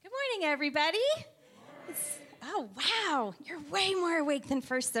everybody. Oh, wow. You're way more awake than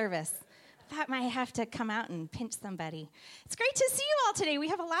first service. Thought might have to come out and pinch somebody. It's great to see you all today. We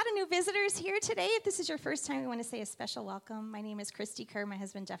have a lot of new visitors here today. If this is your first time, we want to say a special welcome. My name is Christy Kerr. My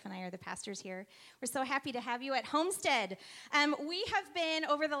husband Jeff and I are the pastors here. We're so happy to have you at Homestead. We have been,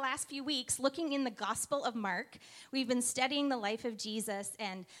 over the last few weeks, looking in the Gospel of Mark. We've been studying the life of Jesus,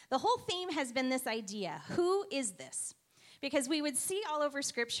 and the whole theme has been this idea: who is this? Because we would see all over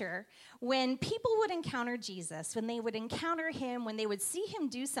Scripture when people would encounter Jesus, when they would encounter him, when they would see him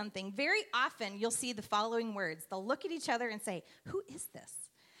do something, very often you'll see the following words. They'll look at each other and say, "Who is this?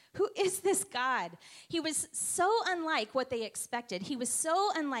 Who is this God?" He was so unlike what they expected. He was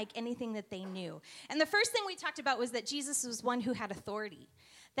so unlike anything that they knew. And the first thing we talked about was that Jesus was one who had authority,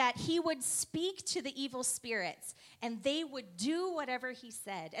 that he would speak to the evil spirits and they would do whatever he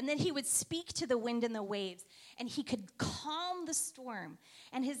said. And then he would speak to the wind and the waves and he could calm the storm.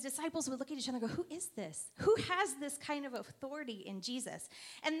 And his disciples would look at each other and go, "Who is this? Who has this kind of authority in Jesus?"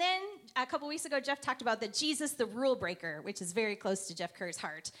 And then a couple weeks ago, Jeff talked about Jesus, the rule breaker, which is very close to Jeff Kerr's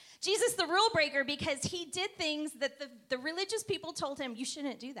heart. Jesus, the rule breaker, because he did things that the religious people told him, "You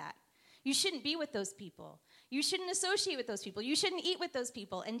shouldn't do that. You shouldn't be with those people. You shouldn't associate with those people. You shouldn't eat with those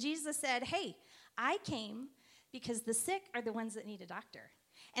people." And Jesus said, "Hey, I came because the sick are the ones that need a doctor."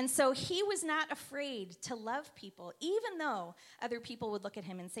 And so he was not afraid to love people, even though other people would look at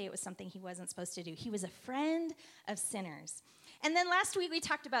him and say it was something he wasn't supposed to do. He was a friend of sinners. And then last week we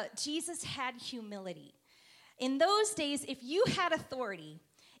talked about Jesus had humility. In those days, if you had authority,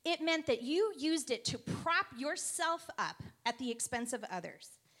 it meant that you used it to prop yourself up at the expense of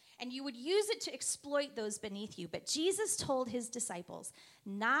others. And you would use it to exploit those beneath you. But Jesus told his disciples,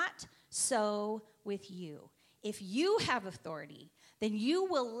 "Not so with you. If you have authority, then you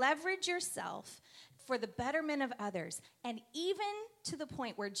will leverage yourself for the betterment of others." And even to the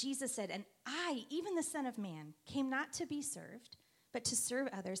point where Jesus said, "And I, even the Son of Man, came not to be served, but to serve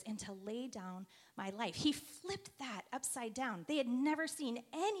others and to lay down my life." He flipped that upside down. They had never seen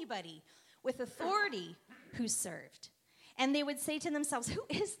anybody with authority who served. And they would say to themselves, "Who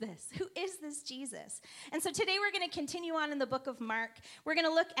is this? Who is this Jesus?" And so today we're going to continue on in the book of Mark. We're going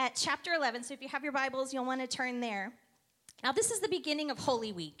to look at chapter 11. So if you have your Bibles, you'll want to turn there. Now, this is the beginning of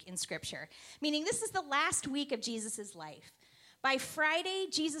Holy Week in Scripture, meaning this is the last week of Jesus' life. By Friday,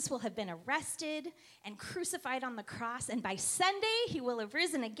 Jesus will have been arrested and crucified on the cross, and by Sunday, he will have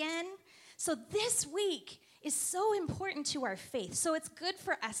risen again. So this week is so important to our faith. So it's good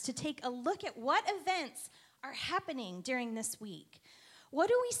for us to take a look at what events are happening during this week. What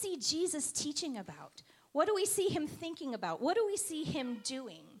do we see Jesus teaching about? What do we see him thinking about? What do we see him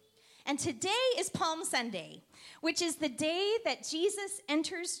doing? And today is Palm Sunday, which is the day that Jesus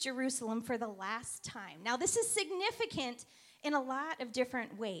enters Jerusalem for the last time. Now, this is significant in a lot of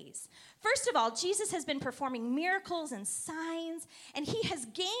different ways. First of all, Jesus has been performing miracles and signs, and he has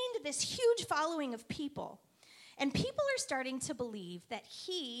gained this huge following of people. And people are starting to believe that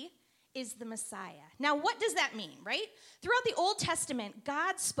he is the Messiah. Now, what does that mean, right? Throughout the Old Testament,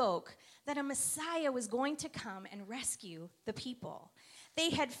 God spoke that a Messiah was going to come and rescue the people. They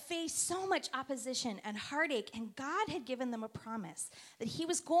had faced so much opposition and heartache, and God had given them a promise that he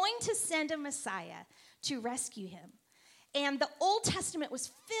was going to send a Messiah to rescue him. And the Old Testament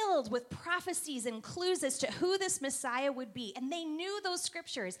was filled with prophecies and clues as to who this Messiah would be. And they knew those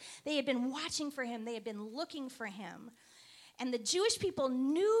scriptures. They had been watching for him. They had been looking for him. And the Jewish people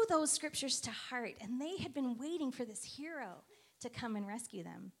knew those scriptures to heart, and they had been waiting for this hero to come and rescue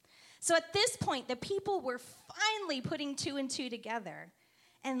them. So at this point, the people were finally putting two and two together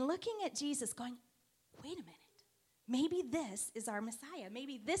and looking at Jesus going, "Wait a minute, maybe this is our Messiah.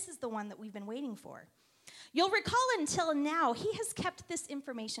 Maybe this is the one that we've been waiting for." You'll recall until now, he has kept this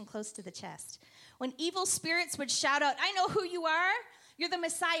information close to the chest. When evil spirits would shout out, "I know who you are. You're the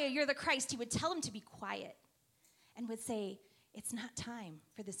Messiah. You're the Christ," he would tell them to be quiet and would say, "It's not time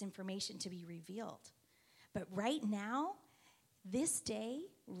for this information to be revealed." But right now, this day,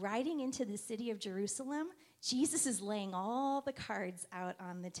 riding into the city of Jerusalem, Jesus is laying all the cards out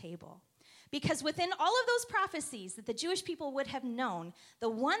on the table. Because within all of those prophecies that the Jewish people would have known, the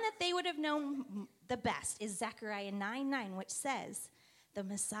one that they would have known the best is Zechariah 9:9, which says, "The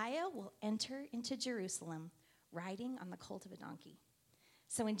Messiah will enter into Jerusalem riding on the colt of a donkey."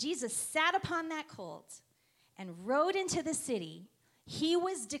 So when Jesus sat upon that colt and rode into the city, he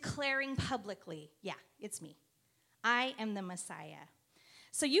was declaring publicly, "Yeah, it's me. I am the Messiah."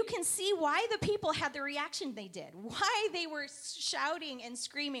 So you can see why the people had the reaction they did, why they were shouting and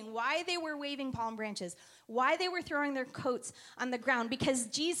screaming, why they were waving palm branches, why they were throwing their coats on the ground, because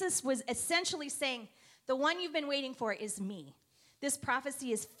Jesus was essentially saying, "The one you've been waiting for is me. This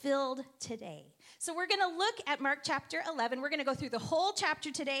prophecy is filled today. So we're going to look at Mark chapter 11. We're going to go through the whole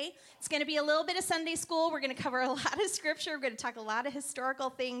chapter today. It's going to be a little bit of Sunday school. We're going to cover a lot of scripture. We're going to talk a lot of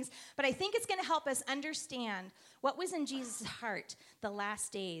historical things. But I think it's going to help us understand what was in Jesus' heart the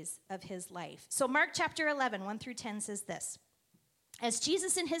last days of his life. So Mark chapter 11, 1 through 10 says this. As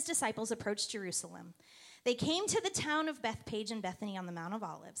Jesus and his disciples approached Jerusalem, they came to the town of Bethphage and Bethany on the Mount of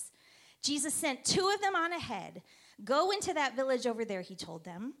Olives. Jesus sent two of them on ahead. Go into that village over there, he told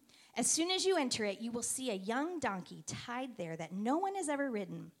them. As soon as you enter it, you will see a young donkey tied there that no one has ever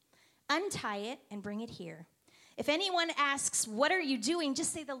ridden. Untie it and bring it here. If anyone asks, what are you doing?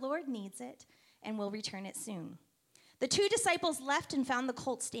 Just say the Lord needs it, and we'll return it soon. The two disciples left and found the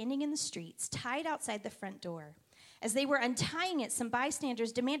colt standing in the streets, tied outside the front door. As they were untying it, some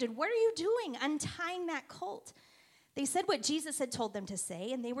bystanders demanded, what are you doing untying that colt? They said what Jesus had told them to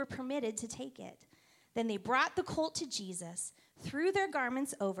say, and they were permitted to take it. Then they brought the colt to Jesus, threw their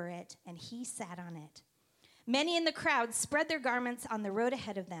garments over it, and he sat on it. Many in the crowd spread their garments on the road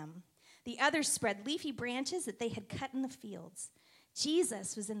ahead of them. The others spread leafy branches that they had cut in the fields.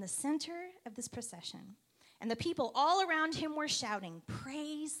 Jesus was in the center of this procession, and the people all around him were shouting,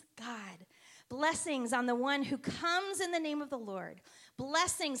 praise God. Blessings on the one who comes in the name of the Lord.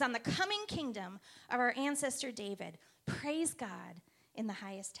 Blessings on the coming kingdom of our ancestor David. Praise God in the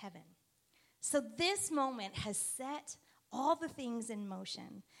highest heaven. So this moment has set all the things in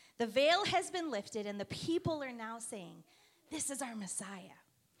motion. The veil has been lifted, and the people are now saying, this is our Messiah.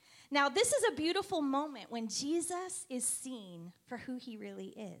 Now, this is a beautiful moment when Jesus is seen for who he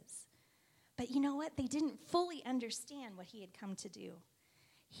really is. But you know what? They didn't fully understand what he had come to do.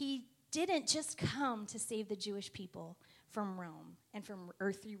 He didn't just come to save the Jewish people from Rome and from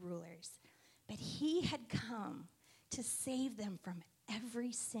earthly rulers, but he had come to save them from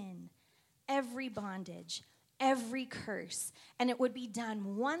every sin, every bondage, every curse, and it would be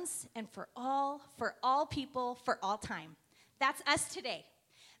done once and for all people, for all time. That's us today.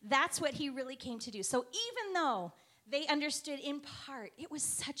 That's what he really came to do. So even though they understood in part, it was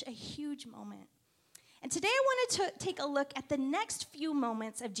such a huge moment. And today I wanted to take a look at the next few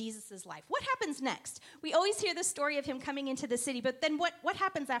moments of Jesus' life. What happens next? We always hear the story of him coming into the city, but then what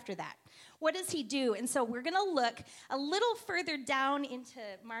happens after that? What does he do? And so we're going to look a little further down into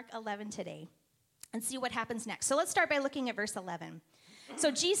Mark 11 today and see what happens next. So let's start by looking at verse 11.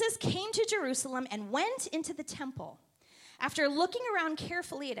 So Jesus came to Jerusalem and went into the temple. After looking around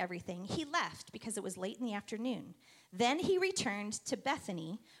carefully at everything, he left because it was late in the afternoon. Then he returned to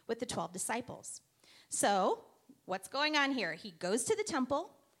Bethany with the 12 disciples. So, what's going on here? He goes to the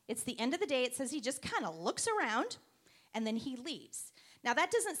temple. It's the end of the day. It says he just kind of looks around, and then he leaves. Now,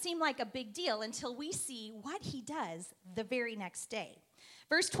 that doesn't seem like a big deal until we see what he does the very next day.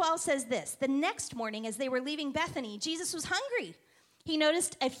 Verse 12 says this, the next morning as they were leaving Bethany, Jesus was hungry. He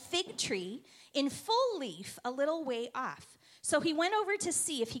noticed a fig tree in full leaf a little way off. So he went over to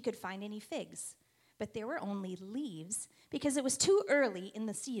see if he could find any figs. But there were only leaves because it was too early in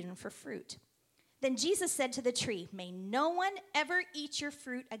the season for fruit. Then Jesus said to the tree, may no one ever eat your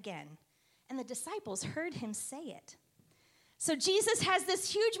fruit again. And the disciples heard him say it. So Jesus has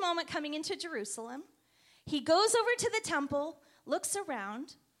this huge moment coming into Jerusalem. He goes over to the temple, looks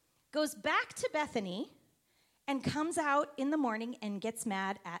around, goes back to Bethany, and comes out in the morning and gets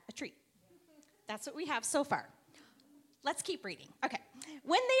mad at a tree. That's what we have so far. Let's keep reading. Okay.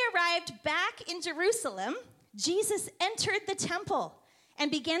 When they arrived back in Jerusalem, Jesus entered the temple and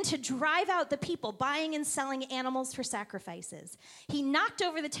began to drive out the people buying and selling animals for sacrifices. He knocked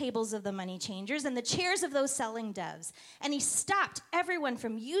over the tables of the money changers and the chairs of those selling doves, and he stopped everyone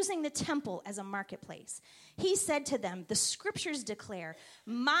from using the temple as a marketplace. He said to them, the scriptures declare,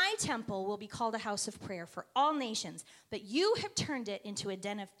 my temple will be called a house of prayer for all nations, but you have turned it into a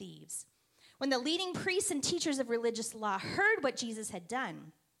den of thieves. When the leading priests and teachers of religious law heard what Jesus had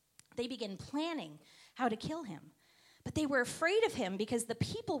done, they began planning how to kill him. But they were afraid of him because the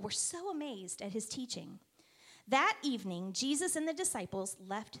people were so amazed at his teaching. That evening, Jesus and the disciples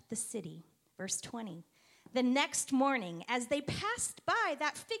left the city. Verse 20. The next morning, as they passed by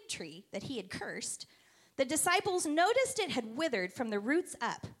that fig tree that he had cursed, the disciples noticed it had withered from the roots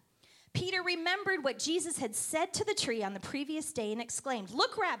up. Peter remembered what Jesus had said to the tree on the previous day and exclaimed,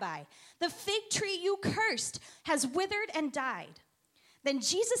 look, Rabbi, the fig tree you cursed has withered and died. Then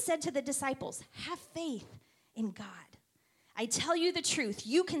Jesus said to the disciples, have faith in God. I tell you the truth,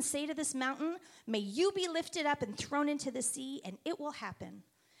 you can say to this mountain, may you be lifted up and thrown into the sea, and it will happen.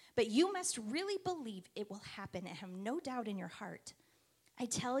 But you must really believe it will happen and have no doubt in your heart. I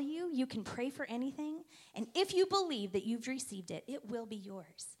tell you, you can pray for anything, and if you believe that you've received it, it will be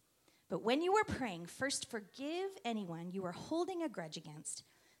yours. But when you are praying, first forgive anyone you are holding a grudge against,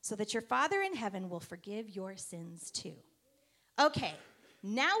 so that your Father in heaven will forgive your sins too. Okay,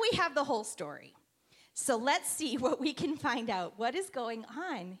 now we have the whole story. So let's see what we can find out. What is going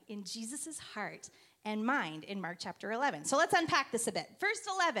on in Jesus' heart and mind in Mark chapter 11? So let's unpack this a bit. Verse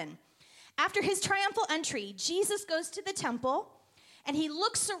 11, after his triumphal entry, Jesus goes to the temple, and he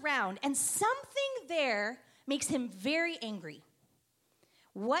looks around, and something there makes him very angry.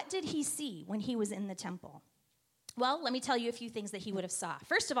 What did he see when he was in the temple? Well, let me tell you a few things that he would have saw.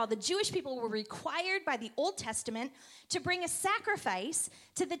 First of all, the Jewish people were required by the Old Testament to bring a sacrifice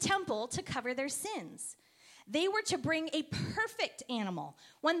to the temple to cover their sins. They were to bring a perfect animal,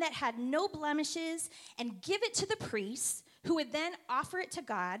 one that had no blemishes, and give it to the priests, who would then offer it to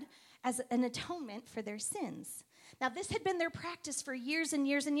God as an atonement for their sins. Now, this had been their practice for years and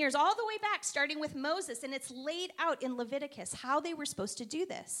years and years, all the way back, starting with Moses, and it's laid out in Leviticus how they were supposed to do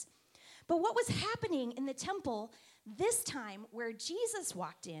this. But what was happening in the temple this time, where Jesus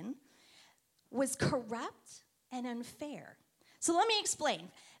walked in, was corrupt and unfair. So let me explain.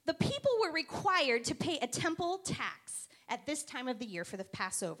 The people were required to pay a temple tax at this time of the year for the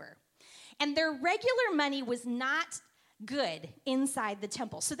Passover. And their regular money was not good inside the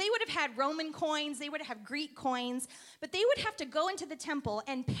temple. So they would have had Roman coins, they would have Greek coins, but they would have to go into the temple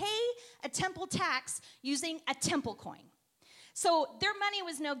and pay a temple tax using a temple coin. So their money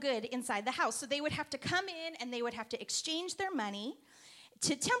was no good inside the house. So they would have to come in and they would have to exchange their money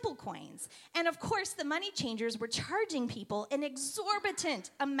to temple coins. And of course, the money changers were charging people an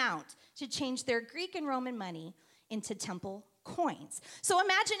exorbitant amount to change their Greek and Roman money into temple coins. So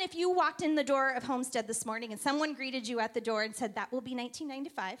imagine if you walked in the door of Homestead this morning and someone greeted you at the door and said, "That will be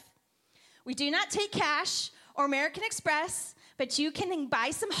 $19.95. We do not take cash or American Express, but you can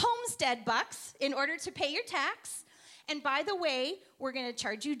buy some Homestead bucks in order to pay your tax. And by the way, we're going to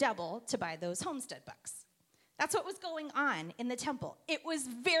charge you double to buy those Homestead bucks." That's what was going on in the temple. It was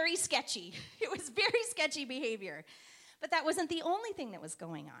very sketchy. It was very sketchy behavior. But that wasn't the only thing that was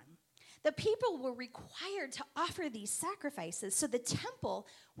going on. The people were required to offer these sacrifices, so the temple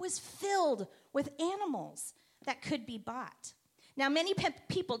was filled with animals that could be bought. Now, many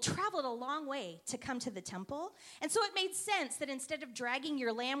people traveled a long way to come to the temple, and so it made sense that instead of dragging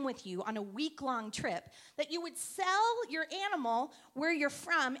your lamb with you on a week-long trip, that you would sell your animal where you're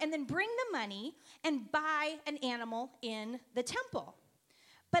from and then bring the money and buy an animal in the temple.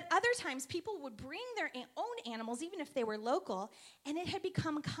 But other times, people would bring their own animals, even if they were local, and it had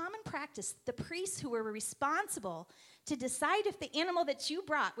become common practice. The priests who were responsible to decide if the animal that you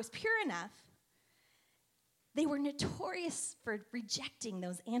brought was pure enough, they were notorious for rejecting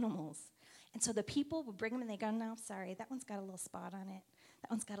those animals. And so the people would bring them, and they go, "No, sorry, that one's got a little spot on it. That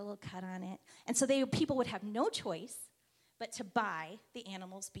one's got a little cut on it." And so people would have no choice but to buy the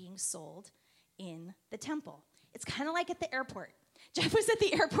animals being sold in the temple. It's kind of like at the airport. Jeff was at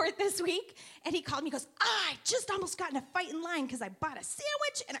the airport this week, and he called me. He goes, "I just almost got in a fight in line because I bought a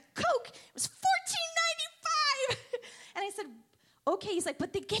sandwich and a Coke. It was $14.95. And I said, "Okay." He's like,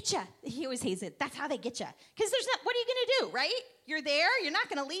 "But they get you." He always hates it. That's how they get you. Because what are you going to do, right? You're there. You're not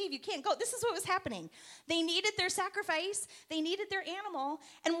going to leave. You can't go. This is what was happening. They needed their sacrifice. They needed their animal.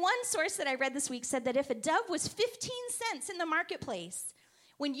 And one source that I read this week said that if a dove was 15 cents in the marketplace,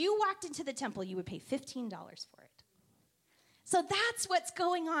 when you walked into the temple, you would pay $15 for it. So that's what's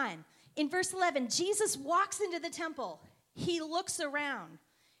going on. In verse 11, Jesus walks into the temple. He looks around.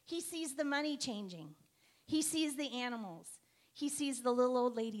 He sees the money changing. He sees the animals. He sees the little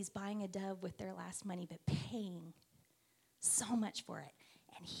old ladies buying a dove with their last money, but paying so much for it.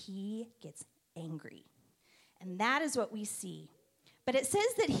 And he gets angry. And that is what we see. But it says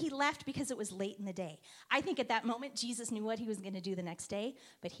that he left because it was late in the day. I think at that moment, Jesus knew what he was going to do the next day,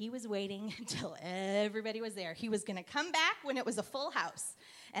 but he was waiting until everybody was there. He was going to come back when it was a full house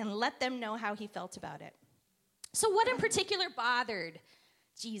and let them know how he felt about it. So what in particular bothered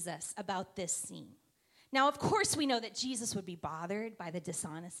Jesus about this scene? Now, of course, we know that Jesus would be bothered by the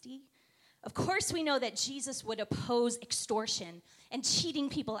dishonesty. Of course, we know that Jesus would oppose extortion and cheating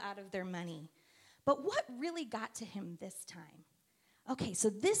people out of their money. But what really got to him this time? Okay, so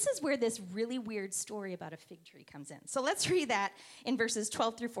this is where this really weird story about a fig tree comes in. So let's read that in verses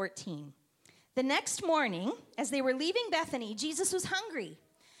 12 through 14. The next morning, as they were leaving Bethany, Jesus was hungry.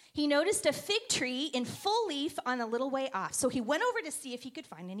 He noticed a fig tree in full leaf on a little way off. So he went over to see if he could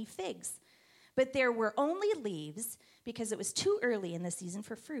find any figs. But there were only leaves because it was too early in the season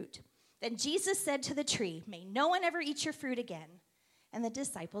for fruit. Then Jesus said to the tree, "May no one ever eat your fruit again." And the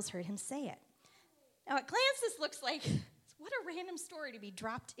disciples heard him say it. Now, at glance, this looks like, what a random story to be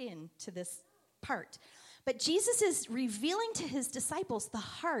dropped into this part. But Jesus is revealing to his disciples the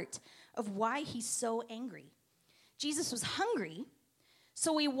heart of why he's so angry. Jesus was hungry,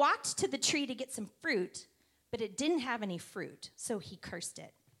 so he walked to the tree to get some fruit, but it didn't have any fruit, so he cursed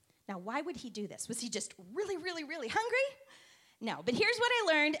it. Now, why would he do this? Was he just really, really, really hungry? No, but here's what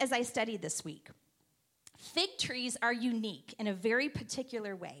I learned as I studied this week. Fig trees are unique in a very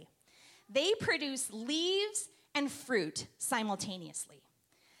particular way. They produce leaves and fruit simultaneously.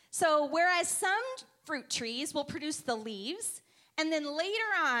 So whereas some fruit trees will produce the leaves, and then later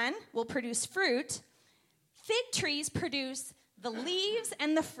on will produce fruit, fig trees produce the leaves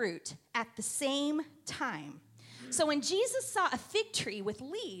and the fruit at the same time. So when Jesus saw a fig tree with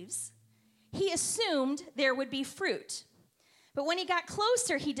leaves, he assumed there would be fruit. But when he got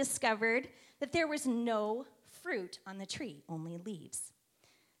closer, he discovered that there was no fruit on the tree, only leaves.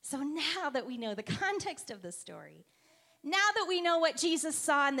 So now that we know the context of the story, now that we know what Jesus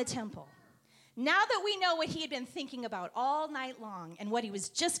saw in the temple, now that we know what he had been thinking about all night long and what he was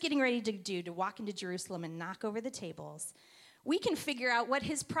just getting ready to do to walk into Jerusalem and knock over the tables, we can figure out what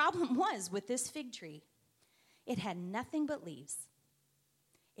his problem was with this fig tree. It had nothing but leaves.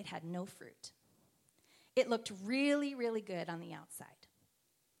 It had no fruit. It looked really, really good on the outside,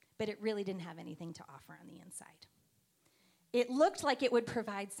 but it really didn't have anything to offer on the inside. It looked like it would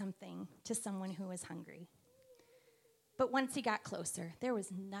provide something to someone who was hungry. But once he got closer, there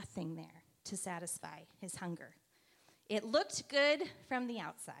was nothing there to satisfy his hunger. It looked good from the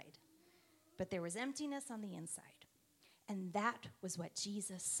outside, but there was emptiness on the inside. And that was what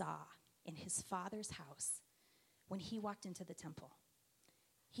Jesus saw in his Father's house when he walked into the temple.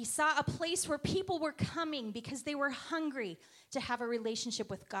 He saw a place where people were coming because they were hungry to have a relationship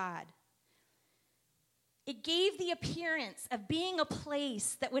with God. It gave the appearance of being a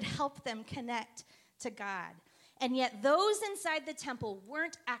place that would help them connect to God. And yet those inside the temple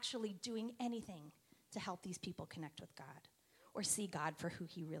weren't actually doing anything to help these people connect with God or see God for who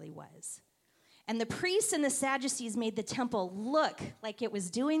he really was. And the priests and the Sadducees made the temple look like it was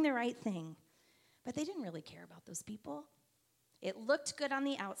doing the right thing, but they didn't really care about those people. It looked good on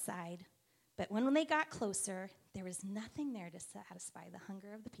the outside, but when they got closer, there was nothing there to satisfy the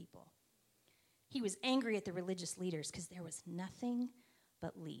hunger of the people. He was angry at the religious leaders because there was nothing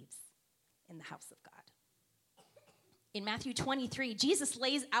but leaves in the house of God. In Matthew 23, Jesus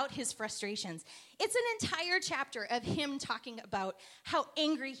lays out his frustrations. It's an entire chapter of him talking about how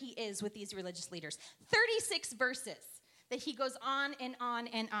angry he is with these religious leaders. 36 verses that he goes on and on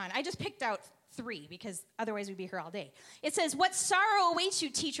and on. I just picked out 3 because otherwise we'd be here all day. It says, "What sorrow awaits you,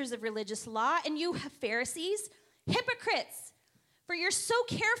 teachers of religious law, and you Pharisees, hypocrites! For you're so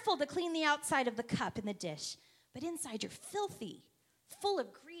careful to clean the outside of the cup and the dish, but inside you're filthy, full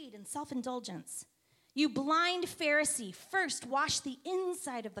of greed and self-indulgence. You blind Pharisee, first wash the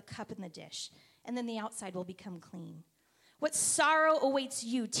inside of the cup and the dish, and then the outside will become clean. What sorrow awaits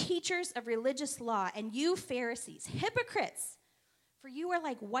you, teachers of religious law, and you Pharisees, hypocrites! For you are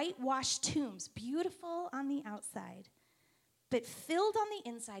like whitewashed tombs, beautiful on the outside, but filled on the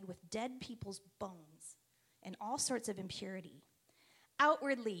inside with dead people's bones and all sorts of impurity.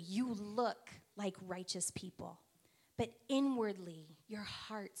 Outwardly, you look like righteous people, but inwardly, your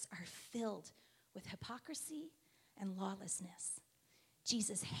hearts are filled with hypocrisy and lawlessness."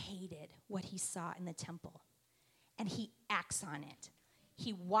 Jesus hated what he saw in the temple, and he acts on it.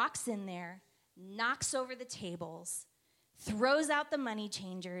 He walks in there, knocks over the tables, throws out the money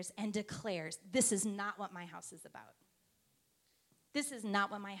changers, and declares, "This is not what my house is about. This is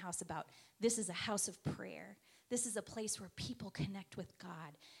not what my house is about. This is a house of prayer. This is a place where people connect with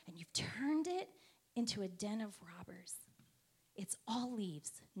God, and you've turned it into a den of robbers. It's all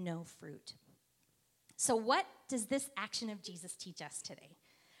leaves, no fruit." So what does this action of Jesus teach us today?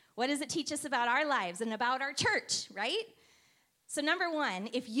 What does it teach us about our lives and about our church, right? So number 1,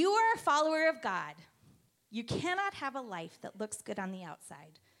 if you are a follower of God, you cannot have a life that looks good on the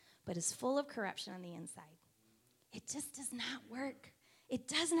outside, but is full of corruption on the inside. It just does not work. It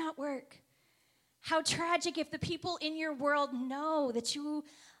does not work. How tragic if the people in your world know that you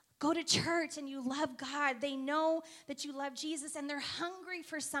go to church and you love God. They know that you love Jesus and they're hungry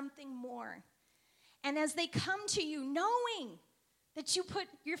for something more. And as they come to you knowing that you put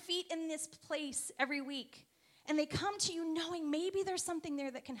your feet in this place every week, and they come to you knowing maybe there's something there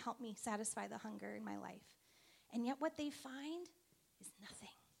that can help me satisfy the hunger in my life, and yet what they find is nothing.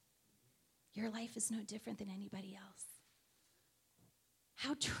 Your life is no different than anybody else.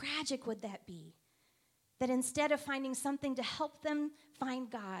 How tragic would that be? That instead of finding something to help them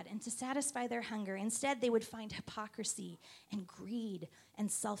find God and to satisfy their hunger, instead they would find hypocrisy and greed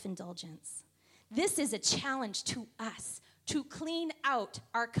and self-indulgence. This is a challenge to us to clean out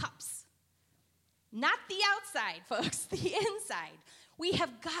our cups. Not the outside, folks, the inside. We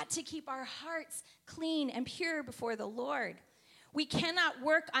have got to keep our hearts clean and pure before the Lord. We cannot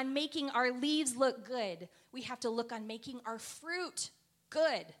work on making our leaves look good. We have to look on making our fruit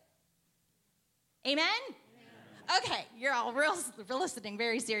good. Amen? Okay, you're all real listening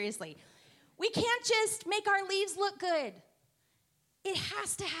very seriously. We can't just make our leaves look good. It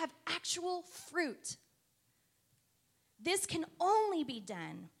has to have actual fruit. This can only be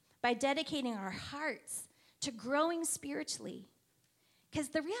done by dedicating our hearts to growing spiritually. Because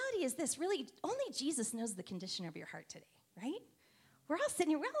the reality is this, really, only Jesus knows the condition of your heart today, right? We're all sitting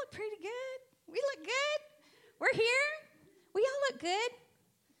here, we all look pretty good. We look good. We're here. We all look good.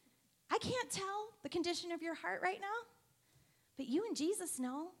 I can't tell the condition of your heart right now, but you and Jesus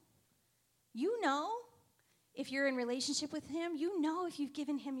know. You know if you're in relationship with him. You know if you've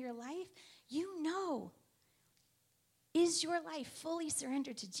given him your life. You know. Is your life fully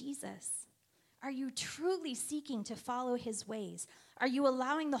surrendered to Jesus? Are you truly seeking to follow his ways? Are you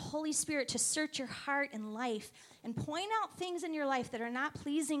allowing the Holy Spirit to search your heart and life and point out things in your life that are not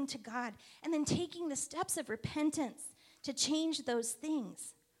pleasing to God, and then taking the steps of repentance to change those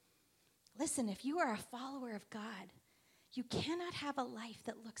things? Listen, if you are a follower of God, you cannot have a life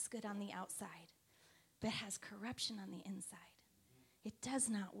that looks good on the outside, but has corruption on the inside. It does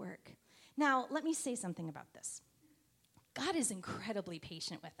not work. Now, let me say something about this. God is incredibly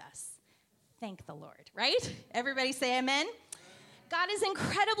patient with us. Thank the Lord, right? Everybody say amen. God is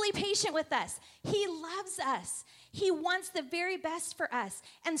incredibly patient with us. He loves us. He wants the very best for us.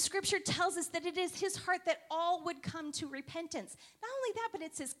 And Scripture tells us that it is his heart that all would come to repentance. Not only that, but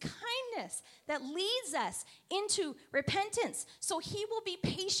it's his kindness that leads us into repentance. So he will be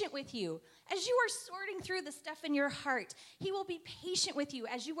patient with you. As you are sorting through the stuff in your heart, he will be patient with you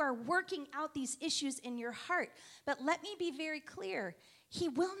as you are working out these issues in your heart. But let me be very clear. He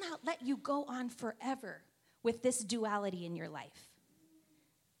will not let you go on forever with this duality in your life.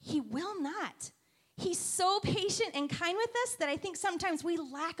 He will not. He's so patient and kind with us that I think sometimes we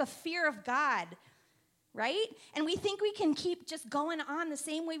lack a fear of God, right? And we think we can keep just going on the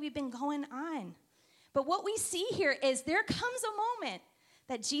same way we've been going on. But what we see here is there comes a moment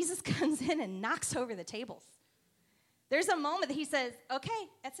that Jesus comes in and knocks over the tables. There's a moment that he says, okay,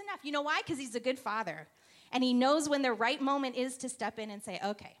 that's enough. You know why? Because he's a good father. And he knows when the right moment is to step in and say,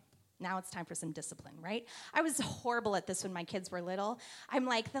 okay, now it's time for some discipline, right? I was horrible at this when my kids were little. They're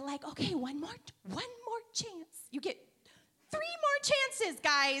like, okay, one more chance. You get 3 more chances,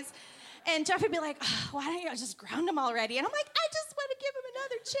 guys. And Jeff would be like, oh, why don't you just ground them already? And I'm like, I just want to give them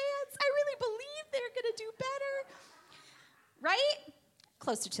another chance. I really believe they're going to do better. Right?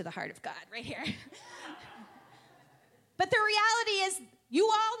 Closer to the heart of God, right here. But the reality is, you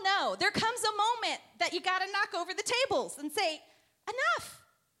all know, there comes a moment that you got to knock over the tables and say, enough.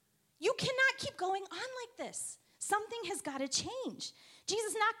 You cannot keep going on like this. Something has got to change.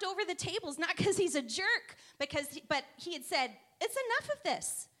 Jesus knocked over the tables, not because he's a jerk, but he had said, it's enough of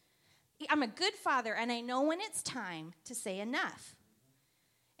this. I'm a good father, and I know when it's time to say enough.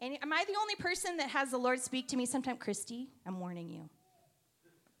 And am I the only person that has the Lord speak to me sometime? Christy, I'm warning you.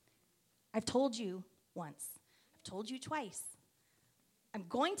 I've told you once. I've told you twice. I'm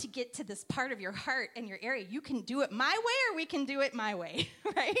going to get to this part of your heart and your area. You can do it my way or we can do it my way,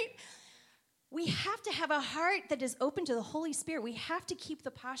 right? We have to have a heart that is open to the Holy Spirit. We have to keep the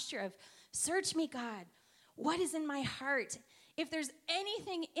posture of, search me, God. What is in my heart? If there's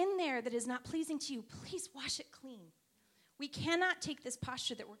anything in there that is not pleasing to you, please wash it clean. We cannot take this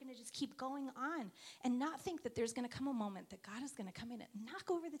posture that we're going to just keep going on and not think that there's going to come a moment that God is going to come in and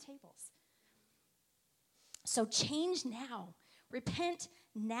knock over the tables. So change now. Repent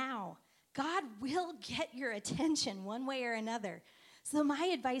now. God will get your attention one way or another. So my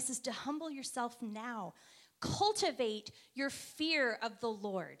advice is to humble yourself now. Cultivate your fear of the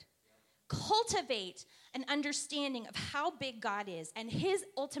Lord. Cultivate an understanding of how big God is and his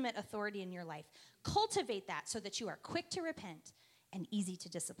ultimate authority in your life. Cultivate that so that you are quick to repent and easy to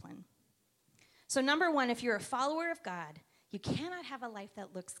discipline. So number 1, if you're a follower of God, you cannot have a life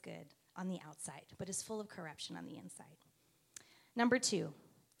that looks good on the outside, but is full of corruption on the inside. Number 2,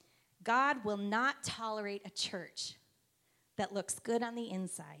 God will not tolerate a church that looks good on the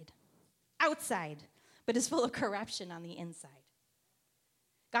outside, but is full of corruption on the inside.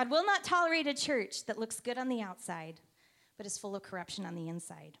 God will not tolerate a church that looks good on the outside, but is full of corruption on the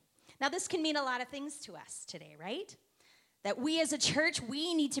inside. Now, this can mean a lot of things to us today, right? That we as a church,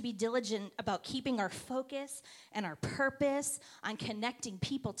 we need to be diligent about keeping our focus and our purpose on connecting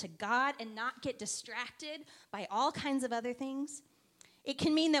people to God and not get distracted by all kinds of other things. It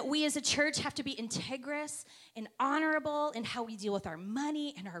can mean that we as a church have to be integrous and honorable in how we deal with our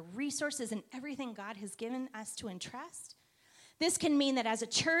money and our resources and everything God has given us to entrust. This can mean that as a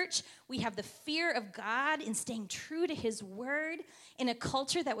church, we have the fear of God in staying true to his word in a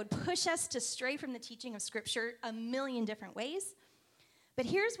culture that would push us to stray from the teaching of Scripture a million different ways. But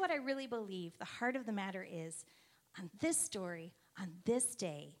here's what I really believe the heart of the matter is on this story, on this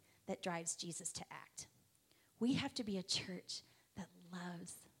day, that drives Jesus to act. We have to be a church that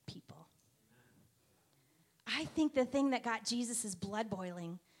loves people. I think the thing that got Jesus' blood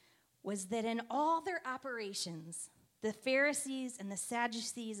boiling was that in all their operations, the Pharisees and the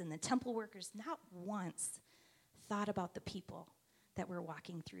Sadducees and the temple workers not once thought about the people that were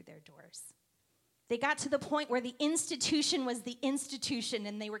walking through their doors. They got to the point where the institution was the institution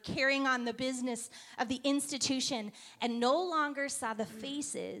and they were carrying on the business of the institution and no longer saw the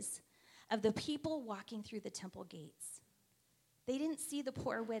faces of the people walking through the temple gates. They didn't see the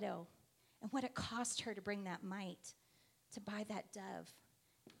poor widow and what it cost her to bring that mite, to buy that dove,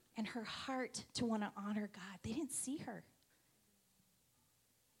 and her heart to want to honor God. They didn't see her.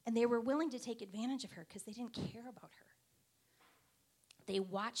 And they were willing to take advantage of her because they didn't care about her. They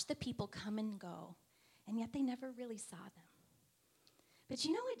watched the people come and go, and yet they never really saw them. But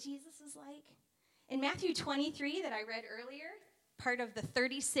you know what Jesus is like? In Matthew 23 that I read earlier, part of the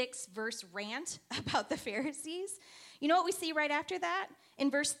 36-verse rant about the Pharisees, you know what we see right after that? In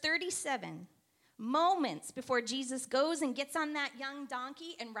verse 37, moments before Jesus goes and gets on that young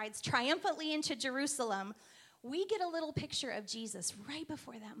donkey and rides triumphantly into Jerusalem, we get a little picture of Jesus right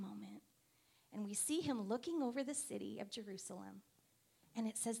before that moment. And we see him looking over the city of Jerusalem. And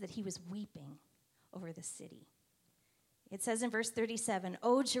it says that he was weeping over the city. It says in verse 37,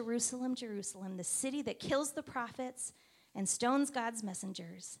 "O Jerusalem, Jerusalem, the city that kills the prophets and stones God's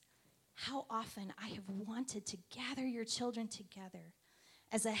messengers, how often I have wanted to gather your children together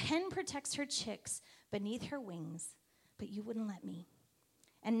as a hen protects her chicks beneath her wings, but you wouldn't let me.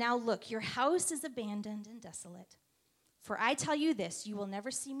 And now look, your house is abandoned and desolate. For I tell you this, you will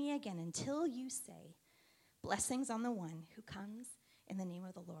never see me again until you say, blessings on the one who comes in the name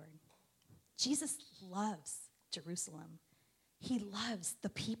of the Lord." Jesus loves Jerusalem. He loves the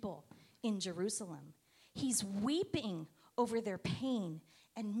people in Jerusalem. He's weeping over their pain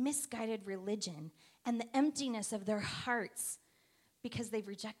and misguided religion and the emptiness of their hearts because they've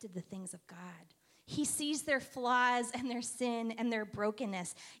rejected the things of God. He sees their flaws and their sin and their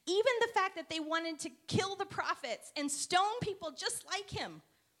brokenness. Even the fact that they wanted to kill the prophets and stone people just like him.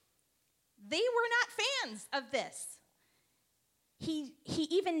 They were not fans of this. He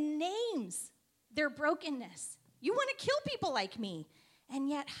even names their brokenness. You want to kill people like me. And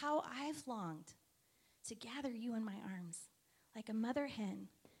yet how I've longed to gather you in my arms like a mother hen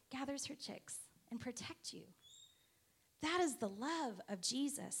gathers her chicks and protect you. That is the love of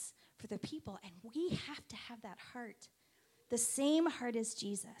Jesus for the people, and we have to have that heart, the same heart as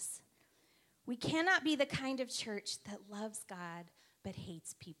Jesus. We cannot be the kind of church that loves God but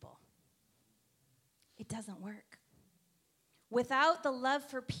hates people. It doesn't work. Without the love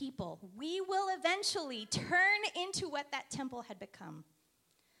for people, we will eventually turn into what that temple had become,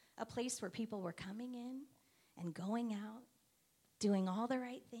 a place where people were coming in and going out, doing all the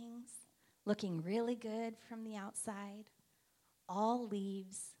right things, looking really good from the outside, all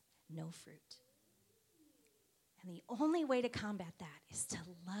leaves, no fruit. And the only way to combat that is to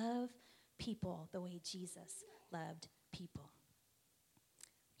love people the way Jesus loved people.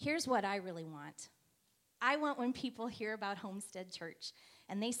 Here's what I really want. I want when people hear about Homestead Church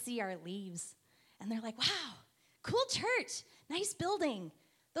and they see our leaves and they're like, wow, cool church, nice building.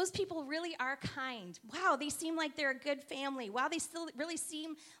 Those people really are kind. Wow, they seem like they're a good family. Wow, they still really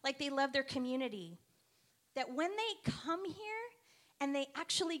seem like they love their community. That when they come here and they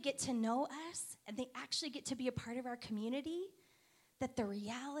actually get to know us and they actually get to be a part of our community, that the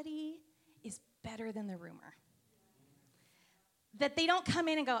reality is better than the rumor. That they don't come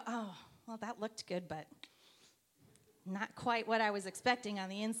in and go, oh, well, that looked good, but not quite what I was expecting on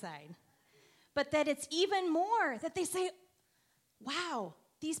the inside. But that it's even more, that they say, wow,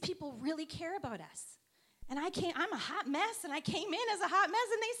 these people really care about us. And I'm a hot mess, and I came in as a hot mess,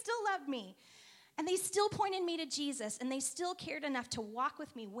 and they still loved me. And they still pointed me to Jesus, and they still cared enough to walk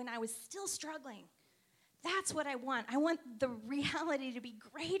with me when I was still struggling. That's what I want. I want the reality to be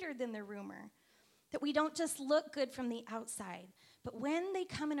greater than the rumor. That we don't just look good from the outside, but when they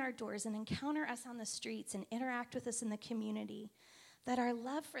come in our doors and encounter us on the streets and interact with us in the community, that our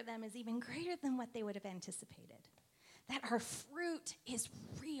love for them is even greater than what they would have anticipated. That our fruit is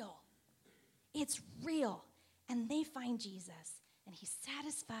real. It's real. And they find Jesus, and he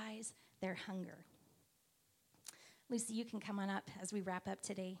satisfies their hunger. Lucy, you can come on up as we wrap up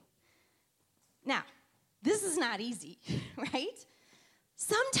today. Now, this is not easy, right?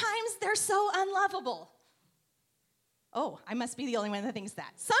 Sometimes they're so unlovable. Oh, I must be the only one that thinks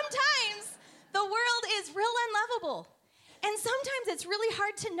that. Sometimes the world is real unlovable. And sometimes it's really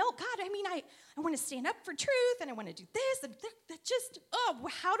hard to know, God, I want to stand up for truth, and I want to do this, and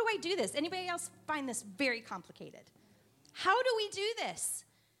how do I do this? Anybody else find this very complicated? How do we do this?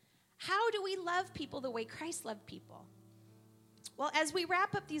 How do we love people the way Christ loved people? Well, as we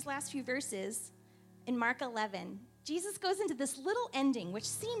wrap up these last few verses in Mark 11, Jesus goes into this little ending, which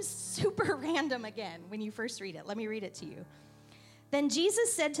seems super random again when you first read it. Let me read it to you. Then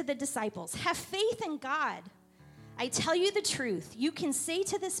Jesus said to the disciples, "Have faith in God. I tell you the truth. You can say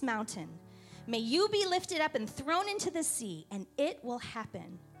to this mountain, 'May you be lifted up and thrown into the sea,' and it will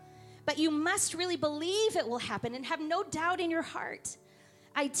happen. But you must really believe it will happen and have no doubt in your heart.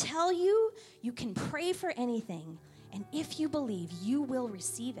 I tell you, you can pray for anything, and if you believe, you will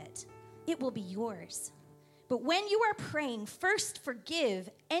receive it. It will be yours. But when you are praying, first forgive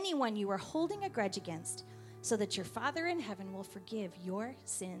anyone you are holding a grudge against, so that your Father in heaven will forgive your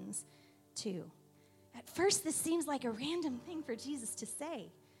sins too." At first, this seems like a random thing for Jesus to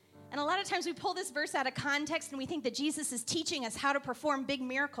say. And a lot of times we pull this verse out of context and we think that Jesus is teaching us how to perform big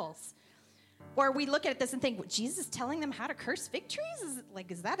miracles. Or we look at this and think, well, Jesus telling them how to curse fig trees?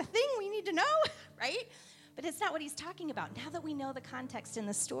 Is that a thing we need to know, right? But it's not what he's talking about. Now that we know the context in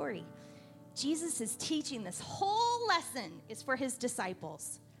the story, Jesus is teaching this whole lesson is for his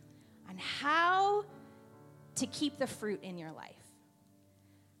disciples on how to keep the fruit in your life.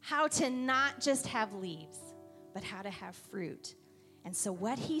 How to not just have leaves, but how to have fruit. And so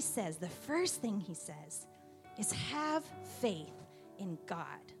what he says, the first thing he says, is have faith in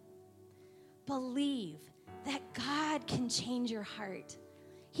God. Believe that God can change your heart.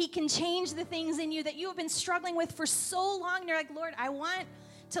 He can change the things in you that you have been struggling with for so long. And you're like, Lord, I want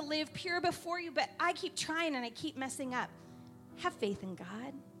to live pure before you, but I keep trying and I keep messing up. Have faith in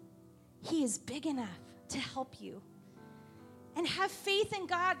God. He is big enough to help you. And have faith in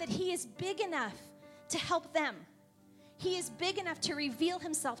God that he is big enough to help them. He is big enough to reveal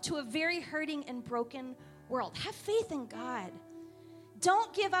himself to a very hurting and broken world. Have faith in God.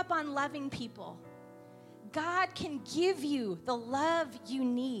 Don't give up on loving people. God can give you the love you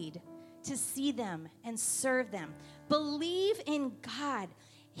need to see them and serve them. Believe in God.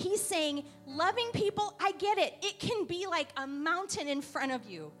 He's saying, loving people, I get it. It can be like a mountain in front of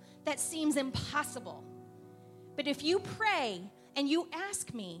you that seems impossible. But if you pray and you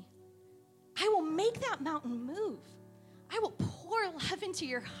ask me, I will make that mountain move. I will pour love into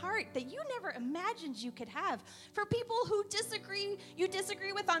your heart that you never imagined you could have. For people who you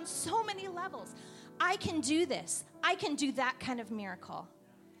disagree with on so many levels. I can do this. I can do that kind of miracle.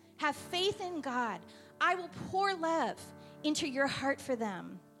 Have faith in God. I will pour love into your heart for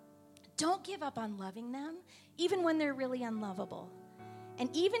them. Don't give up on loving them, even when they're really unlovable. And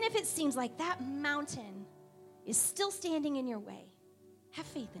even if it seems like that mountain is still standing in your way, have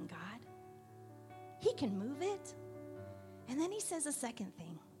faith in God. He can move it. And then he says a second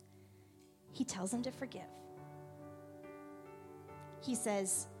thing. He tells them to forgive. He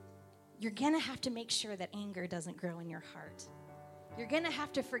says, you're going to have to make sure that anger doesn't grow in your heart. You're going to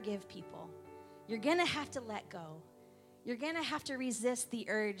have to forgive people. You're going to have to let go. You're going to have to resist the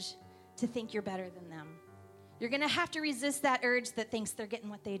urge to think you're better than them. You're going to have to resist that urge that thinks they're getting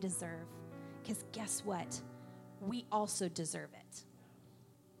what they deserve. Because guess what? We also deserve it.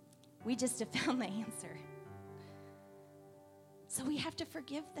 We just have found the answer. So we have to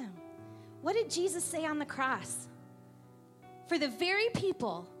forgive them. What did Jesus say on the cross? For the very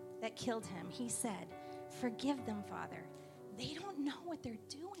people that killed him, he said, forgive them, Father. They don't know what they're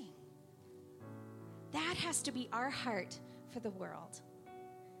doing. That has to be our heart for the world.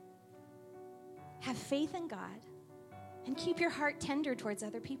 Have faith in God and keep your heart tender towards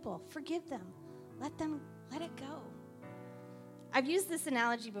other people. Forgive them. Let it go. I've used this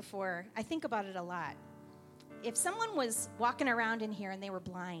analogy before. I think about it a lot. If someone was walking around in here and they were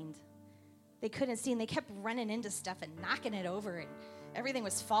blind, they couldn't see, and they kept running into stuff and knocking it over, and everything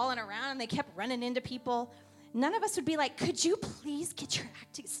was falling around, and they kept running into people, none of us would be like, could you please get your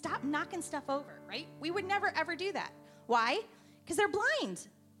act together? Stop knocking stuff over, right? We would never, ever do that. Why? Because they're blind.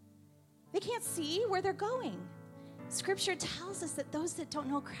 They can't see where they're going. Scripture tells us that those that don't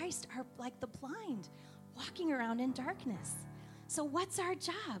know Christ are like the blind, walking around in darkness. So what's our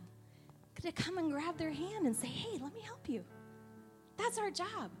job? To come and grab their hand and say, hey, let me help you. That's our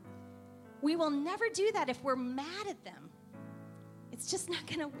job. We will never do that if we're mad at them. It's just not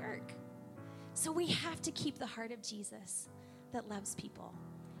going to work. So we have to keep the heart of Jesus that loves people.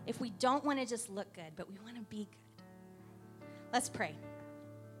 If we don't want to just look good, but we want to be good, Let's pray.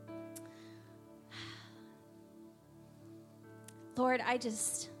 Lord,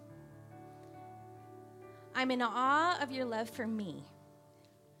 I'm in awe of your love for me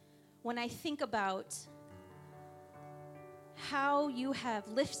when I think about how you have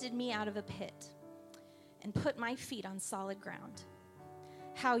lifted me out of a pit and put my feet on solid ground,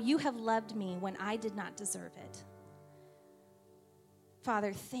 how you have loved me when I did not deserve it.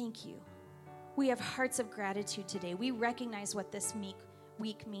 Father, thank you. We have hearts of gratitude today. We recognize what this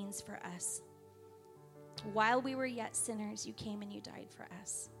week means for us. While we were yet sinners, you came and you died for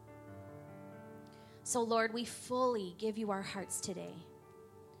us. So, Lord, we fully give you our hearts today.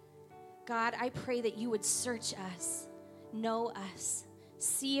 God, I pray that you would search us, know us,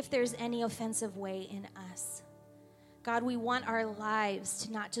 see if there's any offensive way in us. God, we want our lives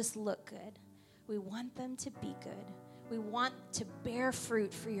to not just look good. We want them to be good. We want to bear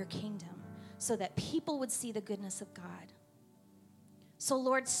fruit for your kingdom so that people would see the goodness of God. So,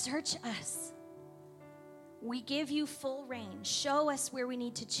 Lord, search us. We give you full reign. Show us where we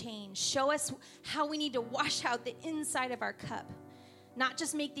need to change. Show us how we need to wash out the inside of our cup, not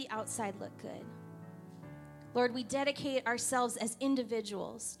just make the outside look good. Lord, we dedicate ourselves as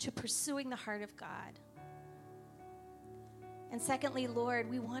individuals to pursuing the heart of God. And secondly, Lord,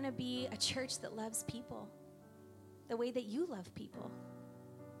 we want to be a church that loves people the way that you love people.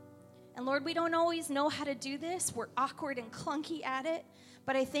 And Lord, we don't always know how to do this. We're awkward and clunky at it.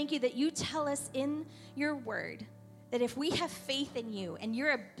 But I thank you that you tell us in your word that if we have faith in you and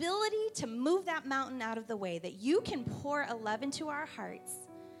your ability to move that mountain out of the way, that you can pour a love into our hearts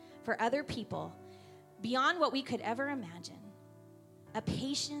for other people beyond what we could ever imagine. A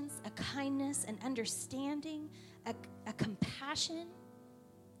patience, a kindness, an understanding, a compassion.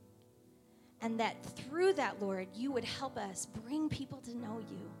 And that through that, Lord, you would help us bring people to know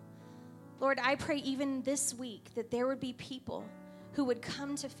you. Lord, I pray even this week that there would be people who would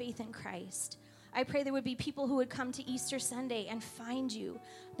come to faith in Christ. I pray there would be people who would come to Easter Sunday and find you.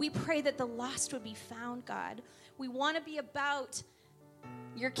 We pray that the lost would be found, God. We want to be about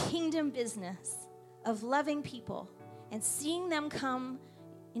your kingdom business of loving people and seeing them come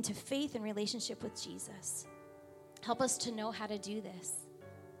into faith and relationship with Jesus. Help us to know how to do this.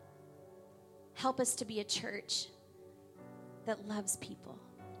 Help us to be a church that loves people.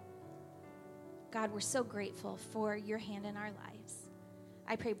 God, we're so grateful for your hand in our lives.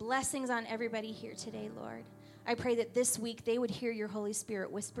 I pray blessings on everybody here today, Lord. I pray that this week they would hear your Holy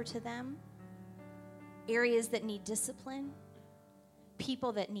Spirit whisper to them areas that need discipline,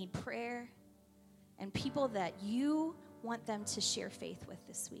 people that need prayer, and people that you want them to share faith with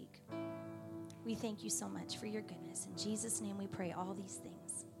this week. We thank you so much for your goodness. In Jesus' name we pray all these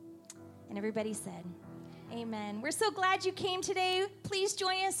things. And everybody said, amen. We're so glad you came today. Please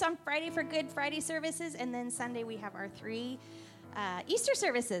join us on Friday for Good Friday services. And then Sunday we have our 3 Easter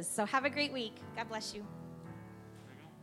services. So have a great week. God bless you.